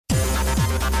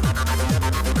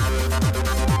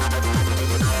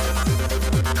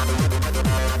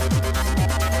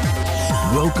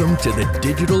Welcome to the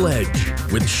Digital Edge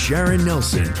with Sharon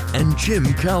Nelson and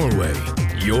Jim Calloway.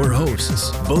 Your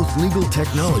hosts, both legal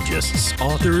technologists,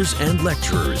 authors, and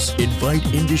lecturers, invite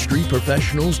industry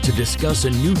professionals to discuss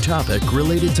a new topic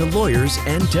related to lawyers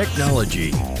and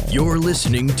technology. You're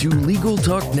listening to Legal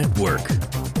Talk Network.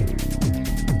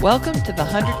 Welcome to the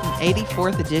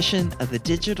 184th edition of the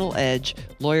Digital Edge,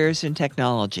 Lawyers and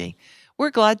Technology.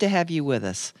 We're glad to have you with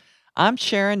us. I'm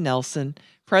Sharon Nelson,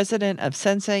 President of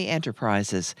Sensei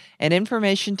Enterprises, an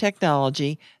information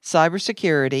technology,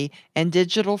 cybersecurity, and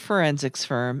digital forensics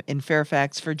firm in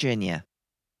Fairfax, Virginia.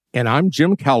 And I'm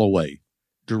Jim Calloway,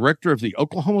 Director of the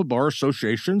Oklahoma Bar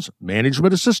Association's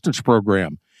Management Assistance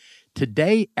Program.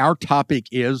 Today, our topic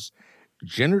is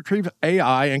Generative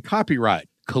AI and Copyright.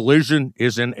 Collision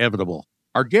is inevitable.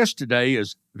 Our guest today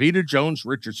is Vita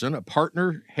Jones-Richardson, a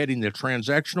partner heading the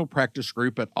transactional practice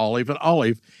group at Olive &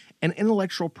 Olive, an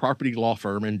intellectual property law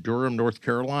firm in Durham, North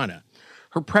Carolina.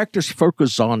 Her practice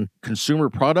focuses on consumer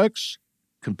products,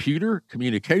 computer,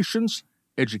 communications,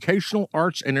 educational,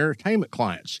 arts, and entertainment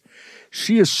clients.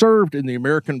 She has served in the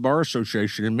American Bar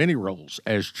Association in many roles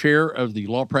as chair of the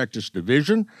Law Practice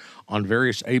Division on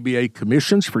various ABA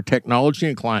commissions for technology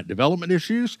and client development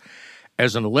issues,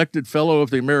 as an elected fellow of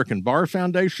the American Bar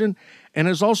Foundation, and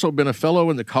has also been a fellow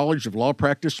in the College of Law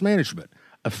Practice Management,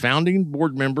 a founding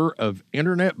board member of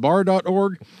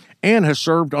InternetBar.org, and has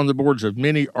served on the boards of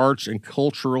many arts and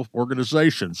cultural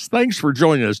organizations. Thanks for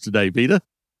joining us today, Vita.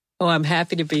 Oh, I'm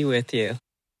happy to be with you.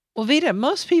 Well, Vita,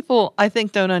 most people, I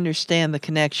think, don't understand the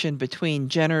connection between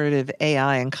generative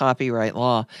AI and copyright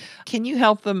law. Can you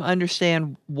help them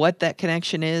understand what that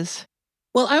connection is?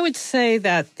 Well, I would say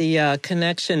that the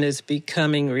connection is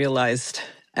becoming realized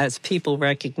as people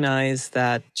recognize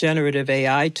that generative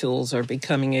AI tools are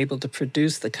becoming able to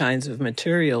produce the kinds of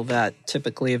material that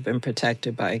typically have been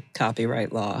protected by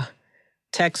copyright law.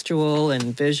 Textual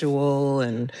and visual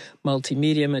and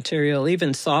multimedia material,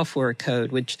 even software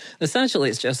code, which essentially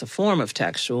is just a form of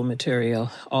textual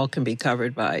material, all can be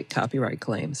covered by copyright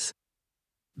claims.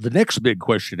 The next big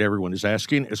question everyone is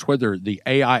asking is whether the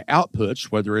AI outputs,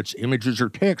 whether it's images or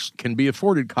text, can be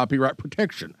afforded copyright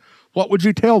protection. What would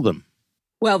you tell them?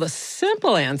 Well, the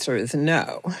simple answer is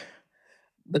no.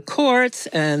 The courts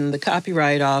and the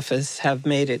Copyright Office have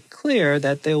made it clear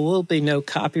that there will be no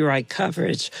copyright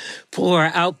coverage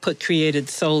for output created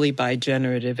solely by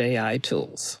generative AI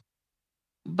tools.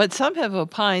 But some have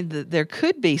opined that there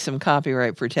could be some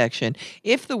copyright protection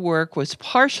if the work was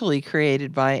partially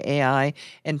created by AI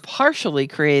and partially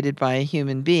created by a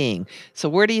human being. So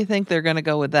where do you think they're going to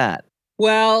go with that?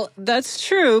 Well, that's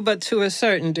true, but to a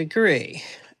certain degree.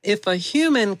 If a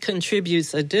human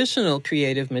contributes additional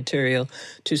creative material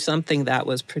to something that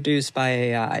was produced by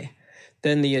AI,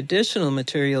 then the additional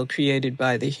material created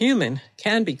by the human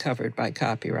can be covered by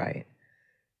copyright.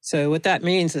 So what that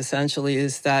means essentially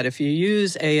is that if you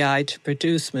use AI to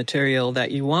produce material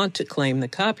that you want to claim the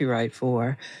copyright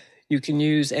for, you can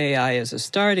use AI as a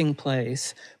starting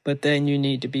place, but then you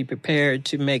need to be prepared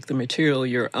to make the material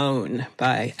your own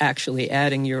by actually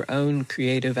adding your own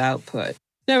creative output.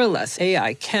 Nevertheless,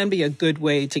 AI can be a good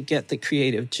way to get the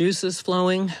creative juices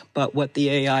flowing, but what the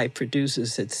AI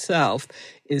produces itself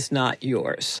is not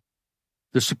yours.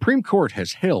 The Supreme Court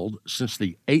has held since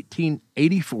the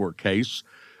 1884 case,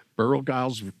 Burl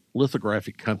Giles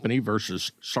Lithographic Company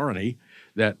versus Sarney,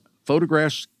 that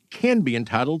photographs can be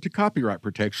entitled to copyright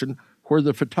protection where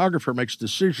the photographer makes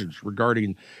decisions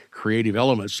regarding creative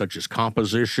elements such as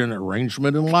composition,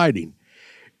 arrangement, and lighting.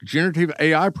 Generative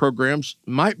AI programs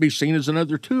might be seen as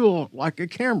another tool, like a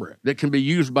camera, that can be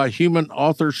used by human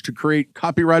authors to create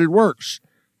copyrighted works.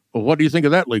 Well, what do you think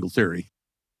of that legal theory?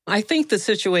 I think the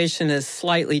situation is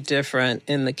slightly different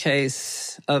in the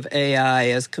case of AI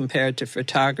as compared to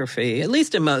photography, at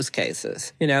least in most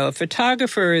cases. You know, a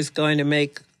photographer is going to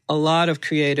make a lot of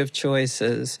creative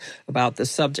choices about the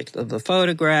subject of the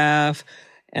photograph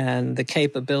and the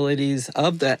capabilities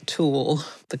of that tool,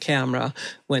 the camera,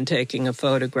 when taking a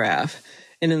photograph.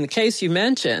 And in the case you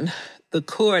mentioned, the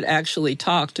court actually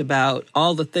talked about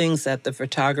all the things that the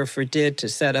photographer did to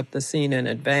set up the scene in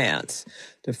advance,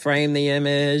 to frame the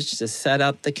image, to set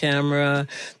up the camera,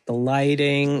 the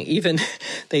lighting. Even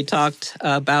they talked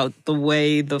about the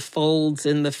way the folds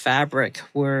in the fabric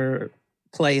were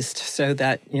placed so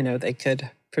that, they could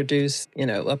produce,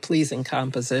 a pleasing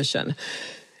composition.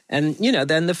 And,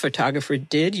 then the photographer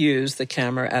did use the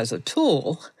camera as a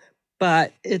tool,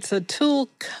 but it's a tool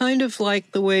kind of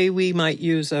like the way we might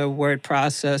use a word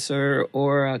processor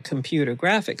or a computer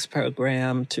graphics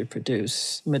program to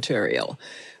produce material.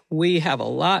 We have a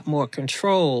lot more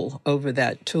control over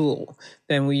that tool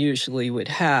than we usually would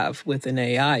have with an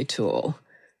AI tool.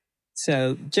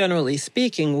 So generally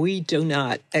speaking, we do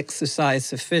not exercise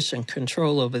sufficient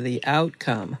control over the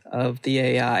outcome of the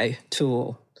AI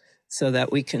tool so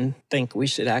that we can think we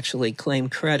should actually claim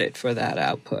credit for that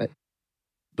output.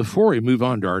 Before we move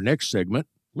on to our next segment,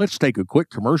 let's take a quick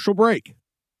commercial break.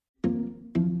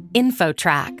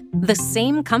 InfoTrack, the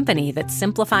same company that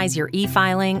simplifies your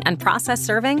e-filing and process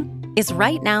serving, is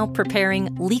right now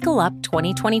preparing Legal Up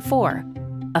 2024,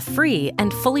 a free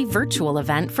and fully virtual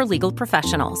event for legal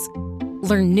professionals.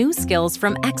 Learn new skills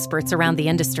from experts around the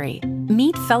industry,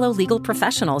 meet fellow legal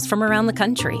professionals from around the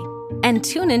country, and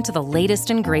tune into the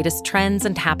latest and greatest trends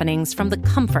and happenings from the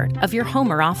comfort of your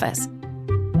home or office.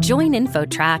 Join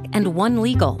InfoTrack and One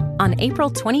Legal on April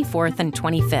 24th and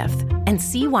 25th and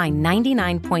see why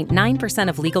 99.9%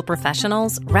 of legal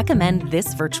professionals recommend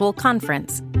this virtual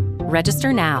conference.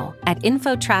 Register now at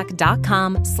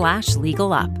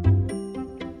infotrack.com/legalup.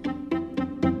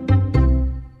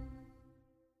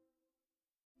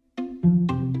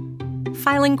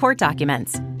 Filing court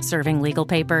documents, serving legal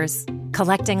papers,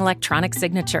 collecting electronic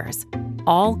signatures,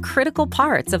 all critical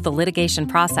parts of the litigation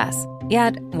process,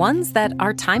 yet ones that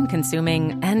are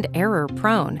time-consuming and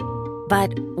error-prone.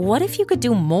 But what if you could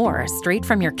do more straight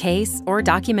from your case or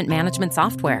document management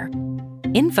software?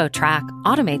 InfoTrack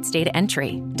automates data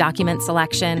entry, document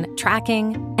selection,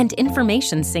 tracking, and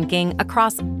information syncing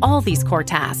across all these core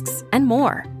tasks and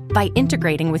more by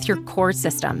integrating with your core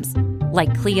systems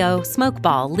like Clio,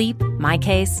 Smokeball, Leap,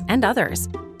 MyCase, and others.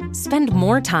 Spend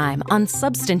more time on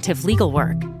substantive legal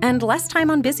work and less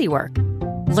time on busy work.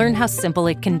 Learn how simple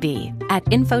it can be at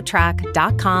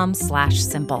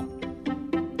infotrack.com/simple.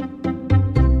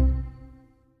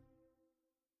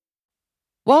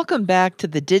 Welcome back to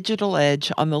the Digital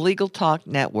Edge on the Legal Talk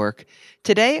Network.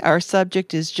 Today, our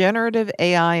subject is generative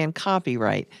AI and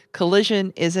copyright.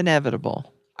 Collision is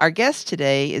inevitable. Our guest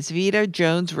today is Vita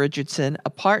Jones-Richardson, a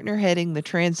partner heading the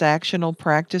transactional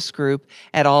practice group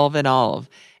at Olive & Olive,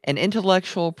 an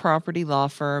intellectual property law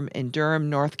firm in Durham,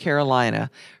 North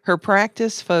Carolina. Her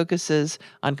practice focuses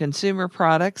on consumer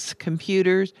products,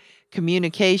 computers,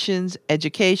 communications,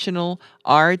 educational,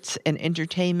 arts, and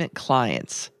entertainment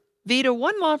clients. Vita,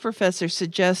 one law professor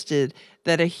suggested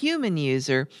that a human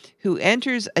user who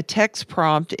enters a text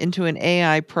prompt into an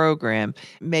AI program,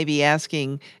 maybe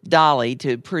asking DALL-E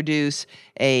to produce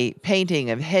a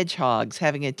painting of hedgehogs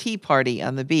having a tea party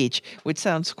on the beach, which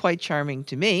sounds quite charming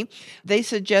to me, they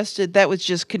suggested that was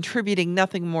just contributing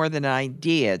nothing more than an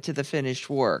idea to the finished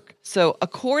work. So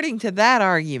according to that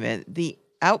argument, the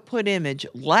output image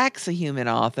lacks a human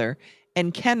author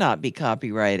and cannot be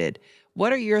copyrighted.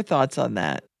 What are your thoughts on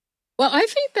that? Well, I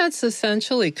think that's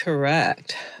essentially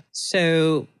correct.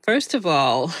 So, first of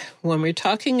all, when we're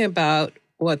talking about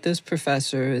what this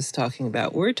professor is talking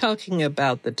about, we're talking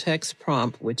about the text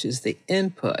prompt, which is the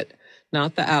input,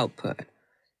 not the output.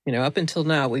 You know, up until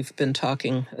now, we've been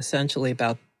talking essentially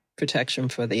about protection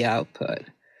for the output.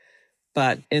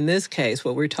 But in this case,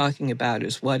 what we're talking about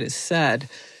is what is said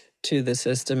to the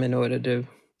system in order to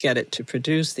get it to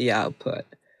produce the output.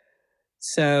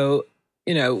 So,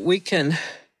 you know, we can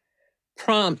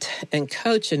prompt and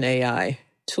coach an AI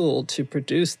tool to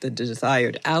produce the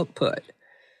desired output,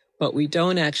 but we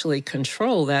don't actually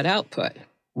control that output.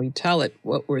 We tell it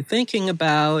what we're thinking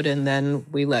about, and then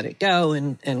we let it go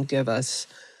and give us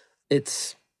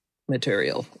its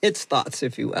material, its thoughts,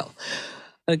 if you will.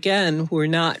 Again, we're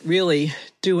not really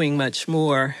doing much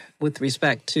more with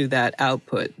respect to that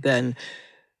output than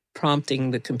prompting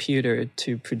the computer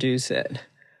to produce it.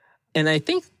 And I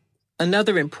think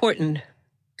another important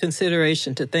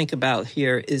consideration to think about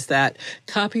here is that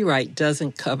copyright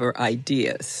doesn't cover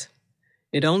ideas.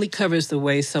 It only covers the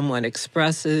way someone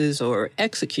expresses or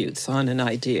executes on an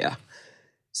idea.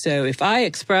 So if I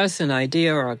express an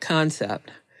idea or a concept,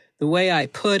 the way I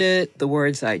put it, the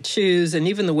words I choose, and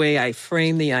even the way I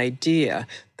frame the idea,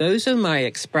 those are my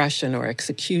expression or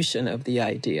execution of the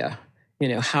idea. You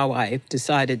know, how I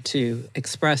decided to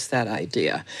express that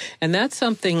idea. And that's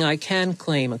something I can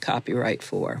claim a copyright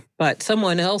for. But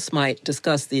someone else might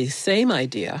discuss the same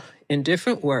idea in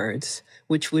different words,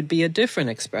 which would be a different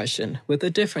expression with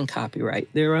a different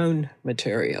copyright, their own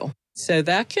material. So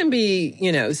that can be,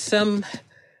 you know, some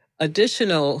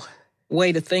additional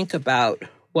way to think about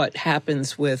what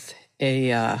happens with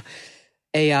a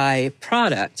AI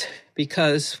product,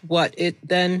 because what it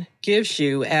then gives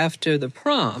you after the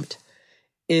prompt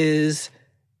is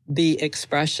the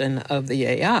expression of the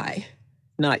AI,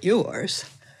 not yours.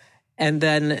 And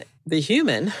then the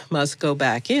human must go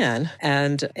back in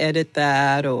and edit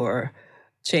that or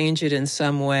change it in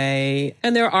some way.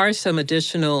 And there are some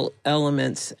additional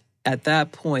elements at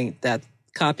that point that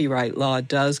copyright law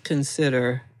does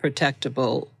consider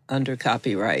protectable under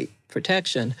copyright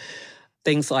protection.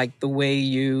 Things like the way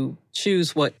you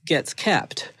choose what gets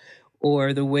kept,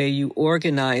 or the way you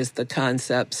organize the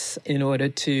concepts in order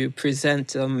to present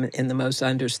them in the most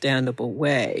understandable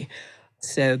way.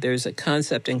 So there's a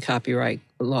concept in copyright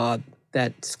law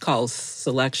that's called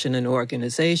selection and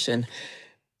organization.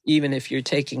 Even if you're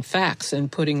taking facts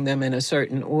and putting them in a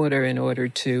certain order in order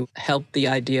to help the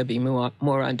idea be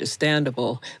more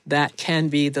understandable, that can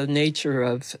be the nature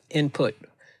of input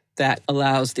that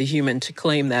allows the human to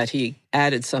claim that he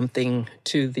added something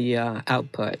to the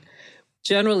output.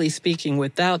 Generally speaking,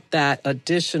 without that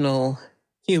additional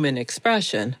human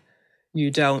expression,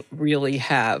 you don't really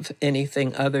have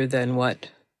anything other than what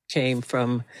came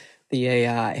from the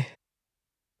AI.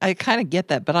 I kind of get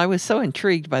that, but I was so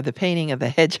intrigued by the painting of the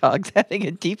hedgehogs having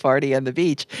a tea party on the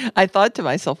beach. I thought to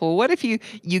myself, well, what if you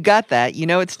got that? You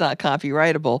know it's not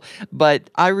copyrightable, but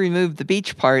I removed the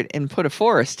beach part and put a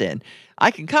forest in.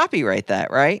 I can copyright that,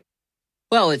 right?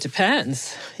 Well, it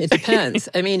depends. It depends.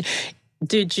 I mean,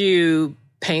 did you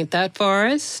paint that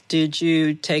forest? Did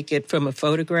you take it from a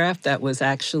photograph that was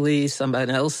actually someone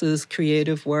else's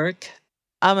creative work?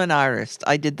 I'm an artist.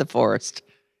 I did the forest.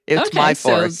 It's my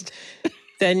forest. So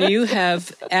then you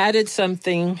have added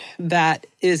something that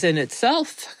is in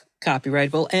itself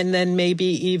copyrightable, and then maybe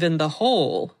even the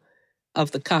whole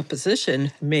of the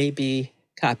composition may be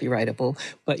copyrightable,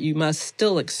 but you must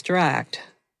still extract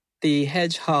the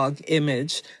hedgehog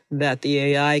image that the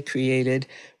AI created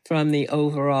from the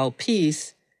overall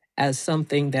piece as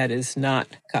something that is not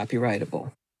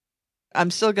copyrightable. I'm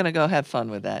still going to go have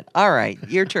fun with that. All right,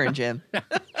 your turn, Jim.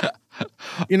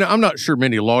 I'm not sure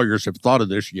many lawyers have thought of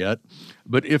this yet,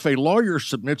 but if a lawyer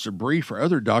submits a brief or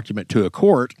other document to a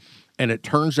court and it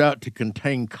turns out to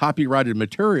contain copyrighted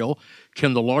material,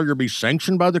 can the lawyer be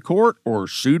sanctioned by the court or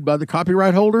sued by the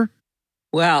copyright holder?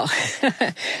 Well,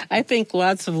 I think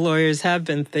lots of lawyers have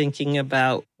been thinking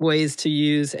about ways to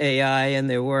use AI in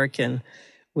their work and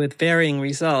with varying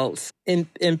results. In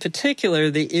particular,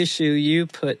 the issue you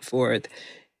put forth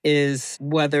is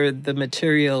whether the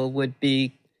material would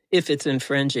be, if it's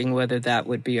infringing, whether that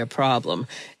would be a problem.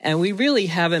 And we really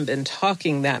haven't been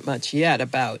talking that much yet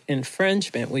about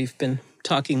infringement. We've been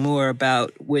talking more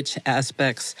about which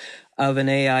aspects of an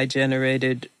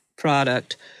AI-generated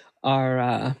product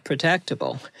are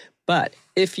protectable. But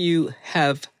if you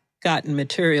have gotten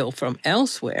material from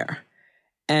elsewhere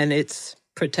and it's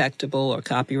protectable or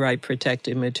copyright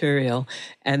protected material,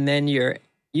 and then you're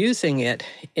using it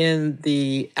in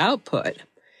the output,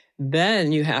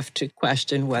 then you have to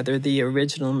question whether the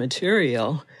original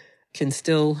material can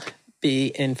still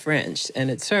be infringed,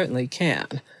 and it certainly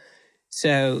can.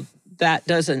 So that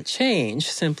doesn't change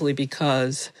simply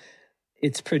because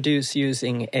it's produced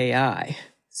using AI.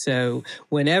 So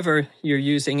whenever you're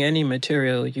using any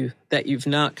material that you've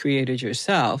not created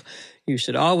yourself, you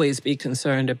should always be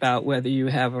concerned about whether you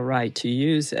have a right to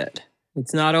use it.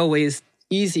 It's not always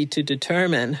easy to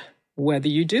determine whether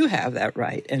you do have that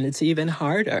right, and it's even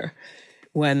harder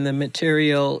when the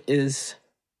material is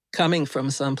coming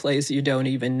from someplace you don't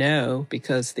even know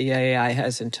because the AI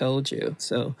hasn't told you.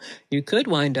 So you could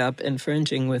wind up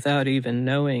infringing without even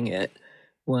knowing it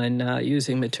when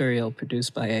using material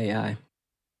produced by AI.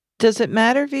 Does it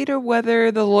matter, Vita,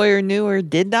 whether the lawyer knew or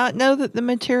did not know that the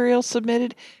material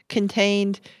submitted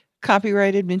contained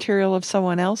copyrighted material of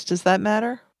someone else? Does that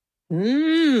matter?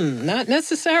 Not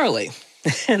necessarily.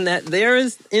 And that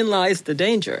therein lies the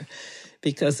danger,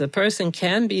 because a person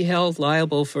can be held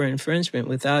liable for infringement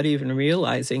without even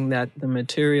realizing that the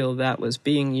material that was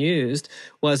being used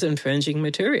was infringing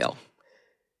material.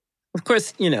 Of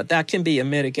course, that can be a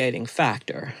mitigating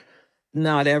factor.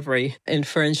 Not every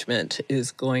infringement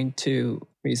is going to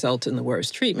result in the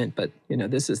worst treatment, but,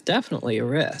 this is definitely a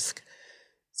risk.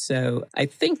 So I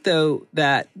think, though,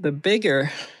 that the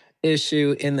bigger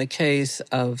issue in the case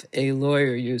of a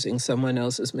lawyer using someone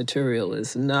else's material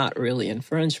is not really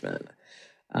infringement.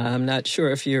 I'm not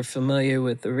sure if you're familiar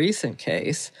with the recent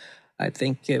case. I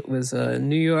think it was a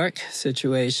New York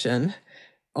situation,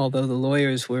 although the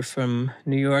lawyers were from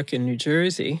New York and New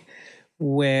Jersey,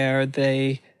 where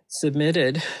they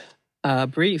submitted a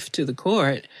brief to the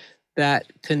court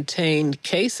that contained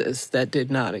cases that did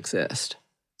not exist.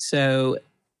 So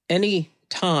any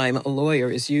time a lawyer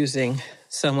is using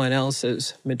someone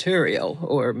else's material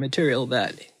or material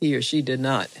that he or she did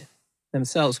not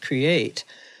themselves create,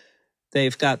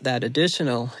 they've got that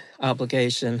additional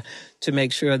obligation to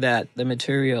make sure that the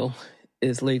material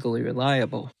is legally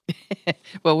reliable.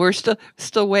 Well, we're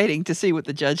still waiting to see what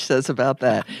the judge says about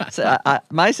that. So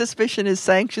my suspicion is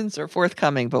sanctions are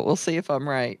forthcoming, but we'll see if I'm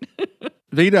right.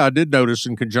 Vita, I did notice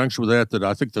in conjunction with that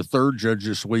I think the third judge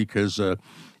this week has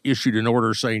issued an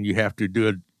order saying you have to do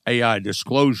an AI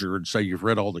disclosure and say you've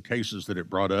read all the cases that it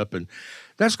brought up. And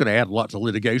that's going to add a lot to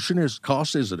litigation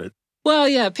costs, isn't it? Well,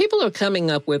 yeah, people are coming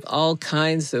up with all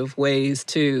kinds of ways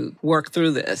to work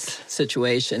through this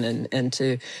situation and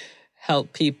to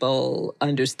help people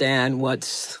understand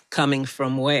what's coming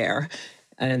from where.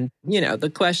 And,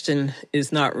 the question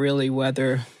is not really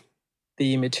whether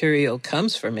the material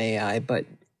comes from AI, but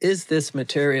is this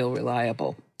material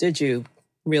reliable? Did you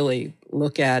really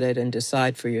look at it and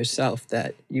decide for yourself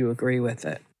that you agree with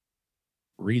it?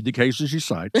 Read the cases you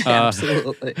cite.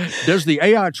 Absolutely. Does the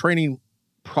AI training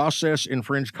process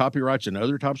infringe copyrights in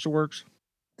other types of works?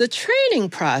 The training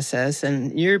process,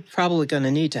 and you're probably going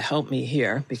to need to help me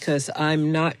here because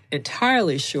I'm not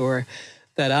entirely sure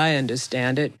that I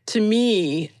understand it. To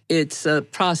me, it's a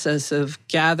process of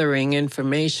gathering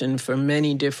information from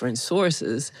many different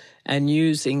sources and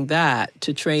using that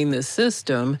to train the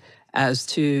system as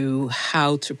to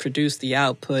how to produce the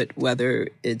output, whether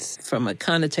it's from a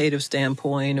connotative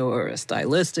standpoint or a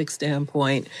stylistic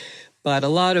standpoint. But a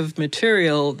lot of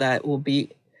material that will be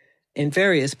in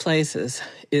various places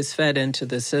is fed into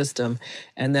the system.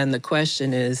 And then the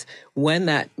question is, when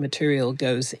that material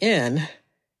goes in,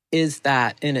 is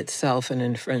that in itself an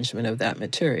infringement of that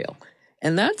material?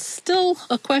 And that's still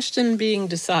a question being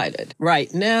decided.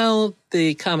 Right now,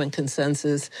 the common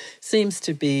consensus seems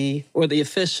to be, or the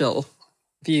official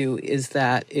view is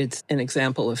that it's an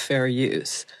example of fair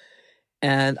use.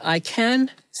 And I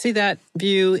can see that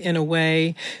view in a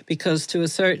way because to a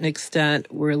certain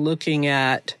extent, we're looking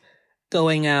at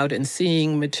going out and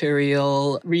seeing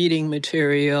material, reading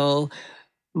material,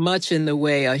 much in the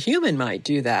way a human might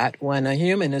do that when a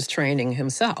human is training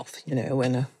himself.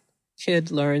 When a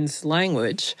kid learns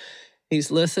language,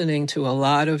 he's listening to a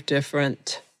lot of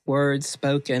different words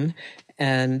spoken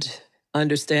and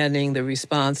understanding the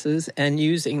responses and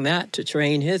using that to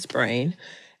train his brain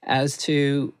as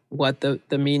to what the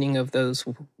meaning of those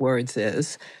words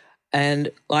is.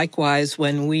 And likewise,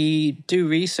 when we do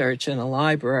research in a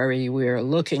library, we're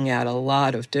looking at a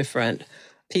lot of different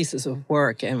pieces of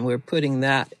work, and we're putting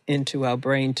that into our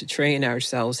brain to train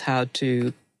ourselves how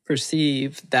to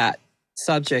perceive that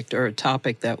subject or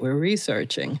topic that we're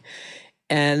researching.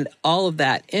 And all of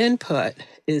that input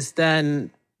is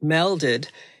then melded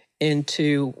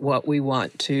into what we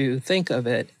want to think of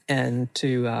it and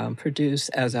to produce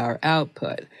as our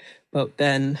output. But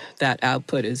then that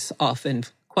output is often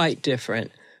quite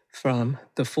different from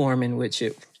the form in which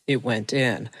it went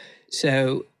in.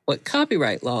 So what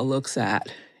copyright law looks at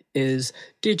is,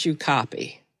 did you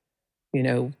copy?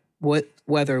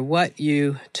 Whether what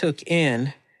you took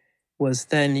in was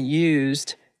then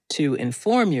used to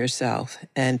inform yourself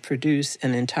and produce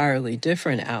an entirely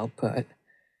different output,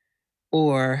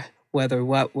 or whether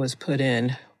what was put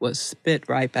in was spit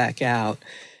right back out.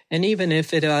 And even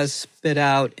if it was spit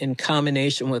out in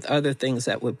combination with other things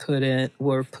that were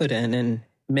put in and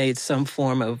made some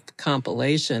form of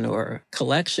compilation or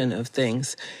collection of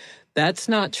things, that's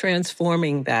not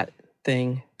transforming that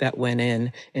thing that went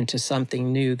in into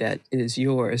something new that is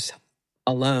yours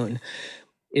alone.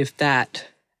 If that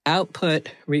output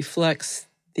reflects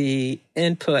the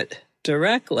input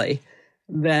directly,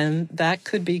 then that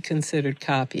could be considered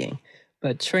copying.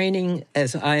 But training,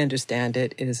 as I understand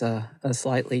it, is a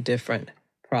slightly different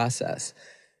process.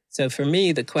 So for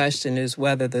me, the question is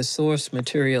whether the source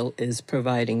material is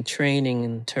providing training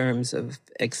in terms of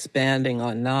expanding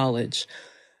on knowledge,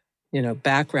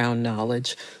 background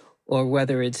knowledge, or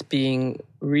whether it's being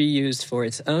reused for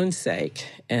its own sake,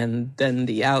 and then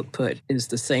the output is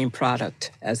the same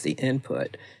product as the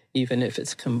input, even if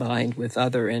it's combined with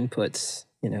other inputs,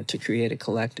 to create a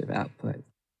collective output.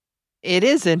 It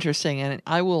is interesting, and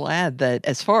I will add that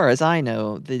as far as I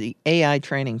know, the AI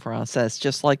training process,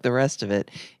 just like the rest of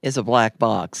it, is a black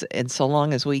box. And so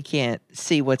long as we can't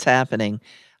see what's happening,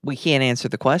 we can't answer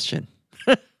the question.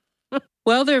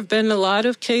 Well, there have been a lot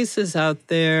of cases out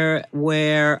there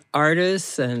where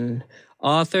artists and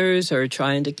authors are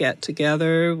trying to get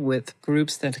together with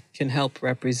groups that can help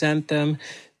represent them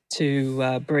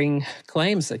to bring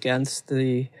claims against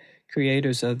the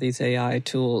creators of these AI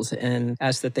tools and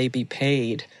ask that they be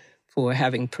paid for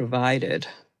having provided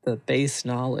the base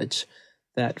knowledge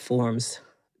that forms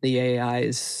the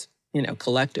AI's,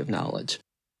 collective knowledge.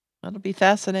 That'll be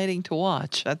fascinating to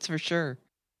watch, that's for sure.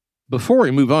 Before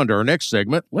we move on to our next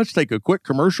segment, let's take a quick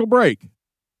commercial break.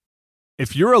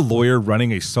 If you're a lawyer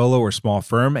running a solo or small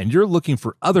firm and you're looking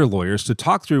for other lawyers to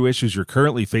talk through issues you're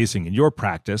currently facing in your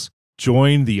practice,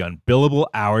 join the Unbillable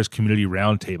Hours Community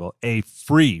Roundtable, a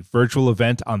free virtual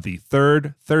event on the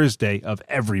third Thursday of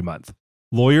every month.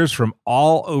 Lawyers from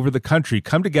all over the country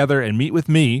come together and meet with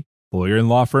me, lawyer and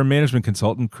law firm management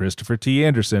consultant Christopher T.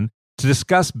 Anderson, to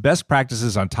discuss best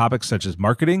practices on topics such as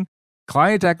marketing,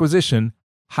 client acquisition,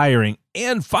 hiring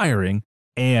and firing,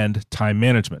 and time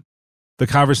management. The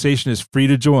conversation is free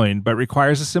to join, but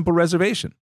requires a simple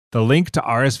reservation. The link to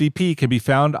RSVP can be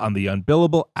found on the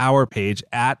Unbillable Hour page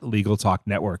at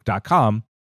LegalTalkNetwork.com.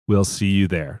 We'll see you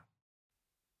there.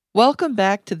 Welcome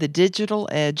back to the Digital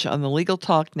Edge on the Legal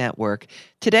Talk Network.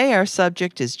 Today our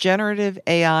subject is generative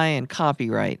AI and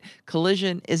copyright.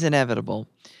 Collision is inevitable.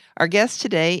 Our guest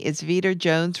today is Vida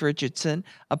Jones-Richardson,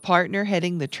 a partner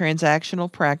heading the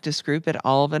transactional practice group at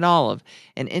Olive & Olive,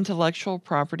 an intellectual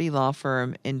property law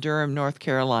firm in Durham, North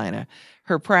Carolina.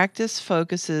 Her practice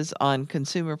focuses on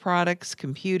consumer products,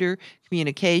 computer,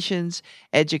 communications,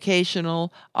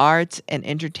 educational, arts, and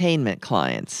entertainment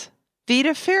clients.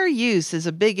 Vida, fair use is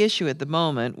a big issue at the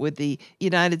moment with the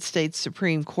United States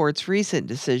Supreme Court's recent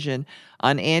decision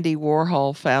on Andy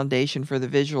Warhol Foundation for the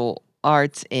Visual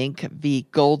Arts, Inc. v.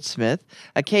 Goldsmith,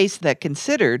 a case that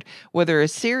considered whether a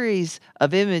series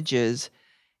of images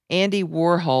Andy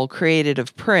Warhol created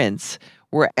of prints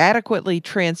were adequately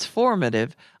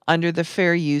transformative under the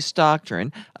fair use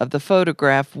doctrine of the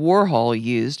photograph Warhol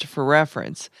used for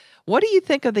reference. What do you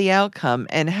think of the outcome,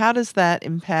 and how does that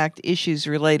impact issues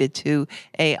related to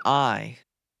AI?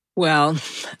 Well,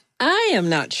 I am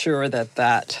not sure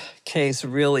that case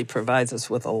really provides us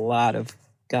with a lot of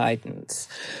guidance.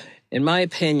 In my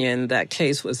opinion, that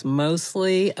case was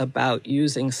mostly about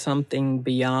using something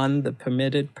beyond the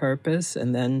permitted purpose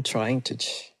and then trying to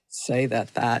say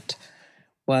that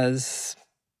was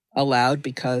allowed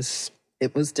because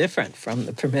it was different from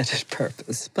the permitted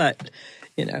purpose. But,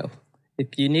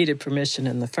 if you needed permission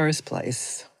in the first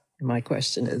place, my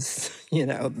question is,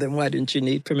 then why didn't you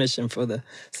need permission for the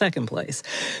second place?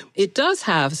 It does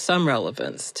have some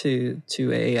relevance to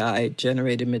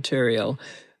AI-generated material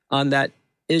on that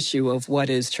issue of what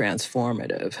is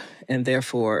transformative and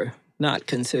therefore not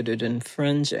considered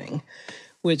infringing,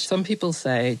 which some people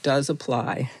say does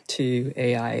apply to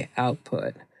AI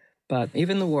output. But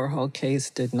even the Warhol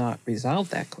case did not resolve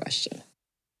that question.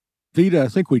 Vida, I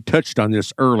think we touched on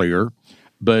this earlier,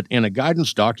 but in a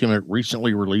guidance document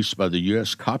recently released by the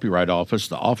U.S. Copyright Office,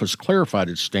 the office clarified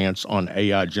its stance on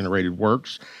AI-generated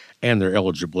works and their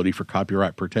eligibility for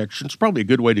copyright protection. It's probably a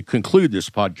good way to conclude this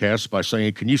podcast by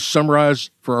saying, can you summarize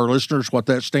for our listeners what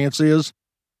that stance is?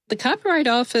 The Copyright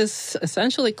Office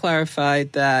essentially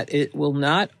clarified that it will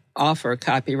not offer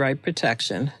copyright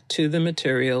protection to the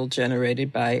material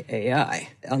generated by AI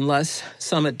unless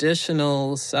some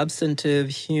additional substantive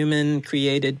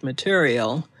human-created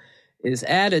material is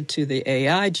added to the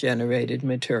AI-generated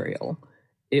material.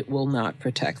 It will not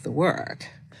protect the work.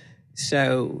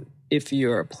 So if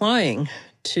you're applying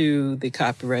to the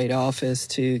Copyright Office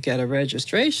to get a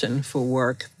registration for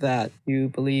work that you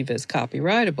believe is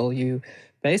copyrightable, you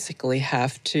basically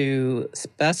have to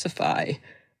specify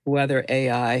whether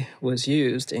AI was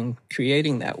used in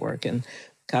creating that work. And the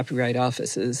Copyright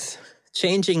Office is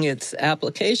changing its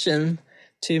application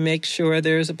to make sure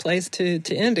there's a place to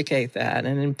indicate that.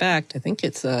 And in fact, I think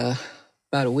it's about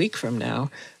a week from now,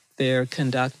 they're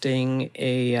conducting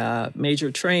a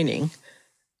major training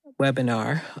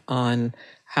webinar on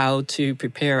how to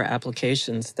prepare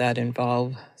applications that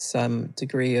involve some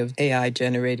degree of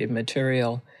AI-generated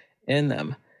material in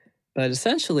them. But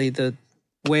essentially, the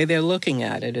way they're looking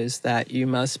at it is that you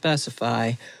must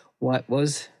specify what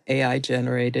was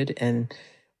AI-generated and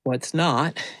what's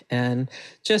not. And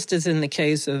just as in the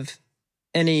case of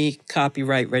any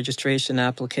copyright registration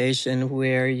application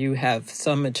where you have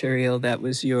some material that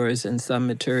was yours and some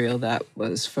material that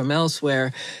was from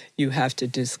elsewhere, you have to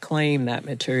disclaim that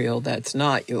material that's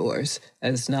not yours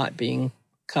as not being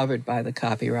covered by the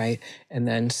copyright and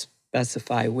then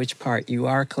specify which part you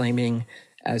are claiming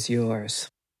as yours.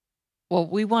 Well,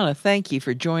 we want to thank you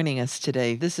for joining us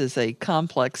today. This is a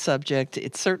complex subject.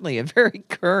 It's certainly a very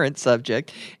current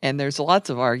subject, and there's lots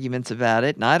of arguments about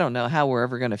it. And I don't know how we're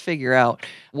ever going to figure out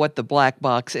what the black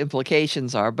box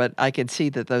implications are, but I can see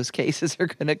that those cases are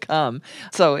going to come.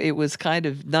 So it was kind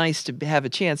of nice to have a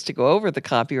chance to go over the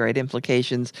copyright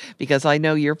implications, because I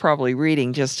know you're probably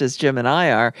reading, just as Jim and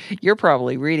I are, you're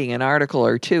probably reading an article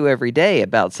or two every day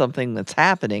about something that's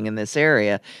happening in this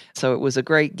area. So it was a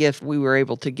great gift we were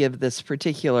able to give this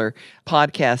particular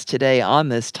podcast today on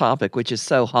this topic, which is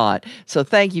so hot. So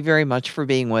thank you very much for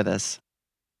being with us.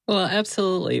 Well,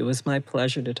 absolutely. It was my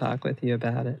pleasure to talk with you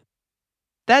about it.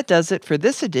 That does it for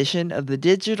this edition of the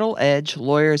Digital Edge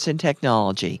Lawyers and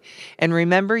Technology. And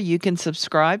remember, you can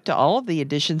subscribe to all of the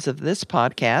editions of this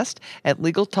podcast at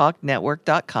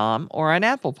LegalTalkNetwork.com or on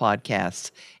Apple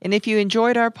Podcasts. And if you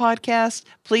enjoyed our podcast,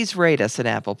 please rate us at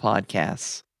Apple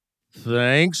Podcasts.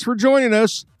 Thanks for joining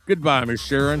us. Goodbye, Miss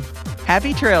Sharon.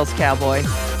 Happy trails, cowboy.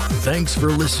 Thanks for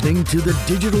listening to The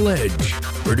Digital Edge,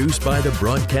 produced by the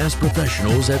broadcast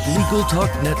professionals at Legal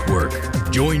Talk Network.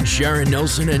 Join Sharon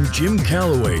Nelson and Jim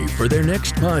Calloway for their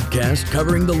next podcast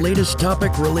covering the latest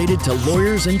topic related to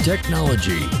lawyers and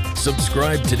technology.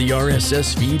 Subscribe to the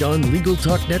RSS feed on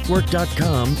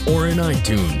LegalTalkNetwork.com or in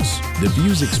iTunes. The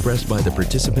views expressed by the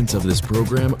participants of this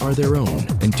program are their own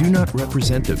and do not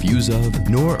represent the views of,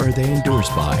 nor are they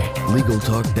endorsed by, Legal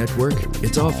Talk Network,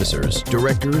 its officers,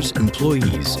 directors,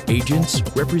 employees, agents,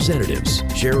 representatives,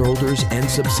 shareholders, and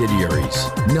subsidiaries.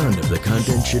 None of the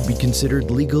content should be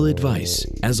considered legal advice.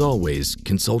 As always,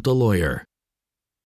 consult a lawyer.